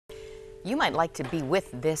you might like to be with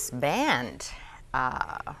this band.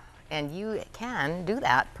 And you can do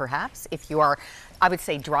that, perhaps, if you are, I would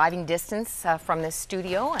say, driving distance from this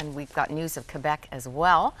studio, and we've got news of Quebec as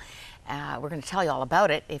well. We're going to tell you all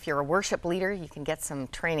about it. If you're a worship leader, you can get some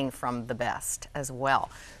training from the best as well.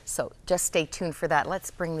 So just stay tuned for that.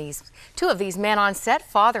 Let's bring two of these men on set,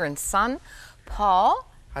 father and son. Paul.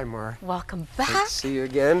 Hi, Maura. Welcome back. Good to see you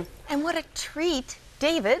again. And what a treat.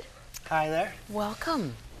 David. Hi there.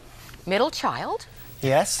 Welcome. Middle child.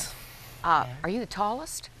 Yes. Are you the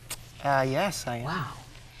tallest? Yes, I am. Wow.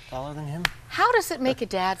 Taller than him. How does it make a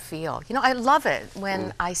dad feel? You know, I love it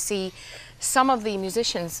when I see some of the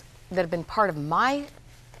musicians that have been part of my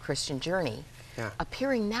Christian journey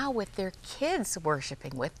appearing now with their kids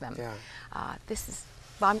worshiping with them.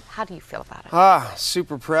 How do you feel about it?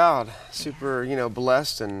 Super proud, super,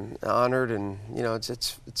 blessed and honored, and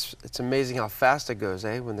it's amazing how fast it goes,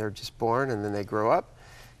 when they're just born and then they grow up,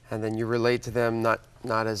 and then you relate to them not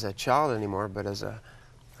as a child anymore, but as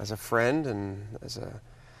a friend and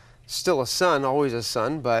still a son, always a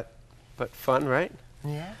son, but fun, right?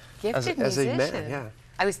 Yeah. Gifted as a musician. man, yeah.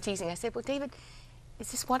 I was teasing. I said, well, David,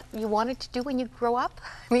 is this what you wanted to do when you grow up?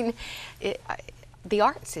 I mean, the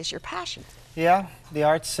arts is your passion. Yeah, the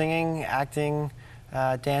arts, singing, acting,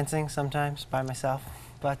 dancing sometimes by myself.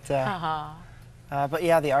 But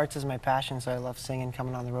yeah, the arts is my passion, so I love singing,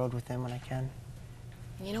 coming on the road with him when I can.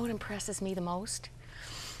 You know what impresses me the most?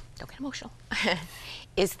 Don't get emotional.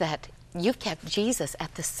 Is that you've kept Jesus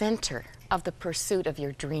at the center of the pursuit of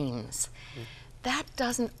your dreams. That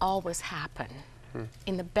doesn't always happen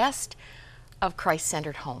in the best of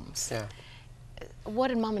Christ-centered homes. Yeah. What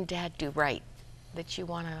did Mom and Dad do right that you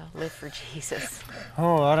want to live for Jesus?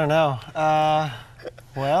 Oh, I don't know.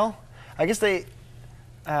 Well, I guess they've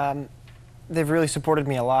really supported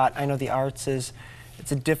me a lot. I know the arts it's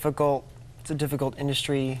a difficult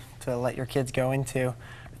industry to let your kids go into.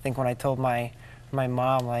 I think when I told my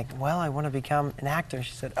mom, like, well, I want to become an actor,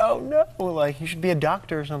 she said, oh no, like you should be a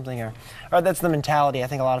doctor or something, or that's the mentality I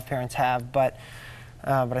think a lot of parents have, but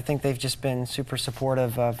I think they've just been super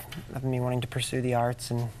supportive of me wanting to pursue the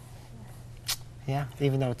arts, and yeah,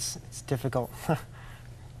 even though it's difficult.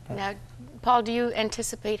 Now, Paul, do you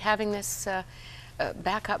anticipate having this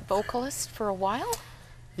backup vocalist for a while?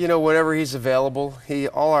 You know, whenever he's available,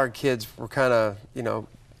 all our kids were kind of,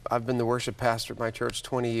 I've been the worship pastor at my church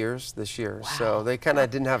 20 years this year, wow. So they kind of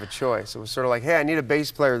didn't have a choice. It was sort of like, hey, I need a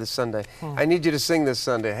bass player this Sunday. I need you to sing this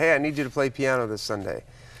Sunday. Hey, I need you to play piano this Sunday.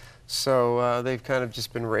 So they've kind of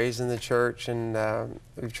just been raised in the church, and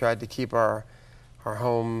we've tried to keep our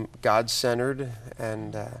home God-centered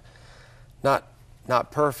and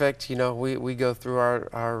not perfect. We go through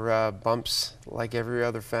our bumps like every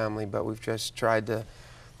other family, but we've just tried to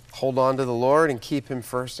hold on to the Lord and keep Him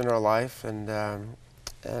first in our life,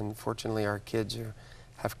 and fortunately our kids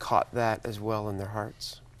have caught that as well in their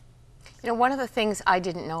hearts. One of the things I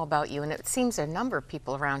didn't know about you, and it seems a number of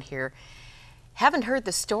people around here haven't heard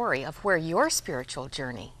the story of where your spiritual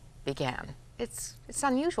journey began. It's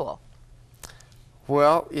unusual.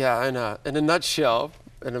 Well, yeah, in a nutshell,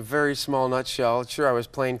 in a very small nutshell, sure, I was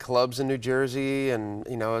playing clubs in New Jersey, and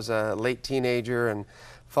as a late teenager, and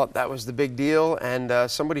thought that was the big deal, and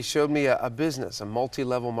somebody showed me a business, a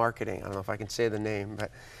multi-level marketing. I don't know if I can say the name,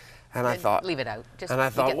 and I thought, leave it out. I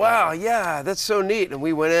thought, wow, yeah, that's so neat. And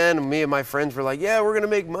we went in, and me and my friends were like, yeah, we're gonna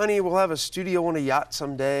make money. We'll have a studio on a yacht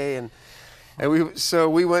someday, and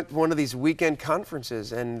we went to one of these weekend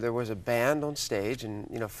conferences, and there was a band on stage,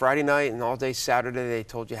 and Friday night and all day Saturday they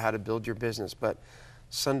told you how to build your business, but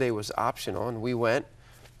Sunday was optional, and we went.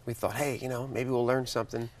 We thought, hey, maybe we'll learn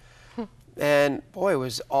something. And boy, it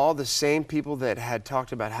was all the same people that had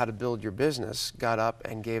talked about how to build your business got up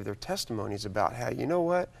and gave their testimonies about how, you know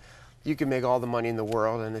what, you can make all the money in the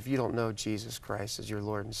world, and if you don't know Jesus Christ as your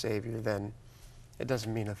Lord and Savior, then it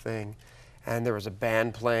doesn't mean a thing. And there was a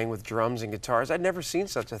band playing with drums and guitars. I'd never seen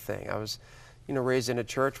such a thing. I was, raised in a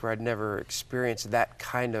church where I'd never experienced that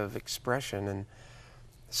kind of expression. And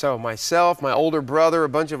so myself, my older brother, a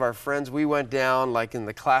bunch of our friends, we went down like in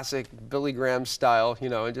the classic Billy Graham style,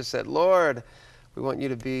 and just said, Lord, we want you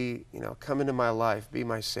to be, come into my life, be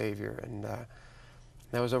my Savior. And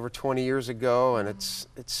that was over 20 years ago, and it's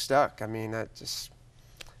stuck. I mean, that just,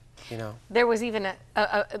 There was even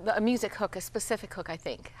a music hook, a specific hook, I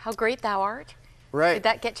think. How Great Thou Art. Right. Did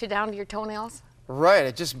that get you down to your toenails? Right,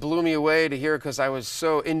 it just blew me away to hear, because I was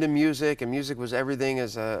so into music, and music was everything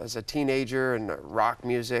as a teenager, and rock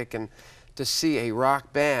music, and to see a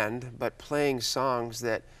rock band but playing songs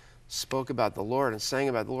that spoke about the Lord and sang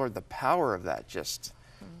about the Lord, the power of that just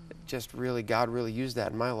really, God really used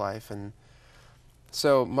that in my life. And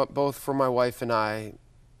so both for my wife and I,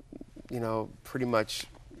 pretty much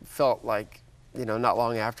felt like, not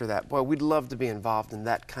long after that, boy, we'd love to be involved in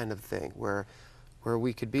that kind of thing, where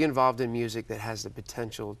we could be involved in music that has the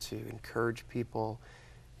potential to encourage people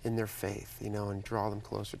in their faith, and draw them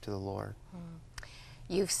closer to the Lord.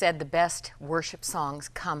 You've said the best worship songs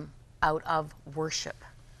come out of worship,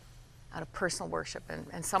 out of personal worship.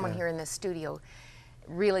 And someone here in this studio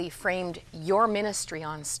really framed your ministry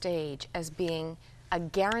on stage as being a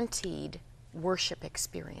guaranteed worship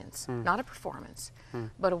experience, not a performance,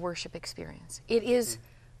 but a worship experience. It is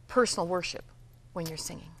personal worship when you're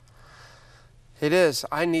singing. It is.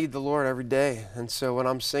 I need the Lord every day. And so when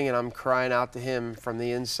I'm singing, I'm crying out to Him from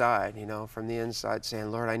the inside, from the inside, saying,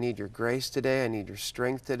 Lord, I need your grace today. I need your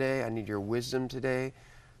strength today. I need your wisdom today.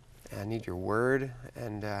 I need your word,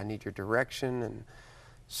 and I need your direction. And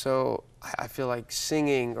so I feel like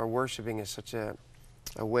singing or worshiping is such a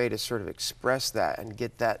way to sort of express that and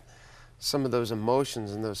get some of those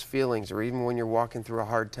emotions and those feelings, or even when you're walking through a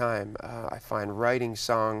hard time. I find writing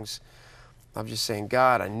songs, I'm just saying,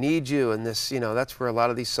 God, I need you. And this, that's where a lot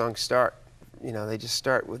of these songs start. They just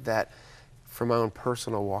start with that from my own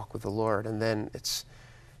personal walk with the Lord. And then it's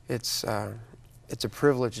a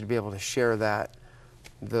privilege to be able to share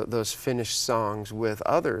those finished songs with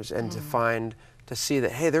others, and to see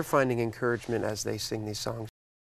that, hey, they're finding encouragement as they sing these songs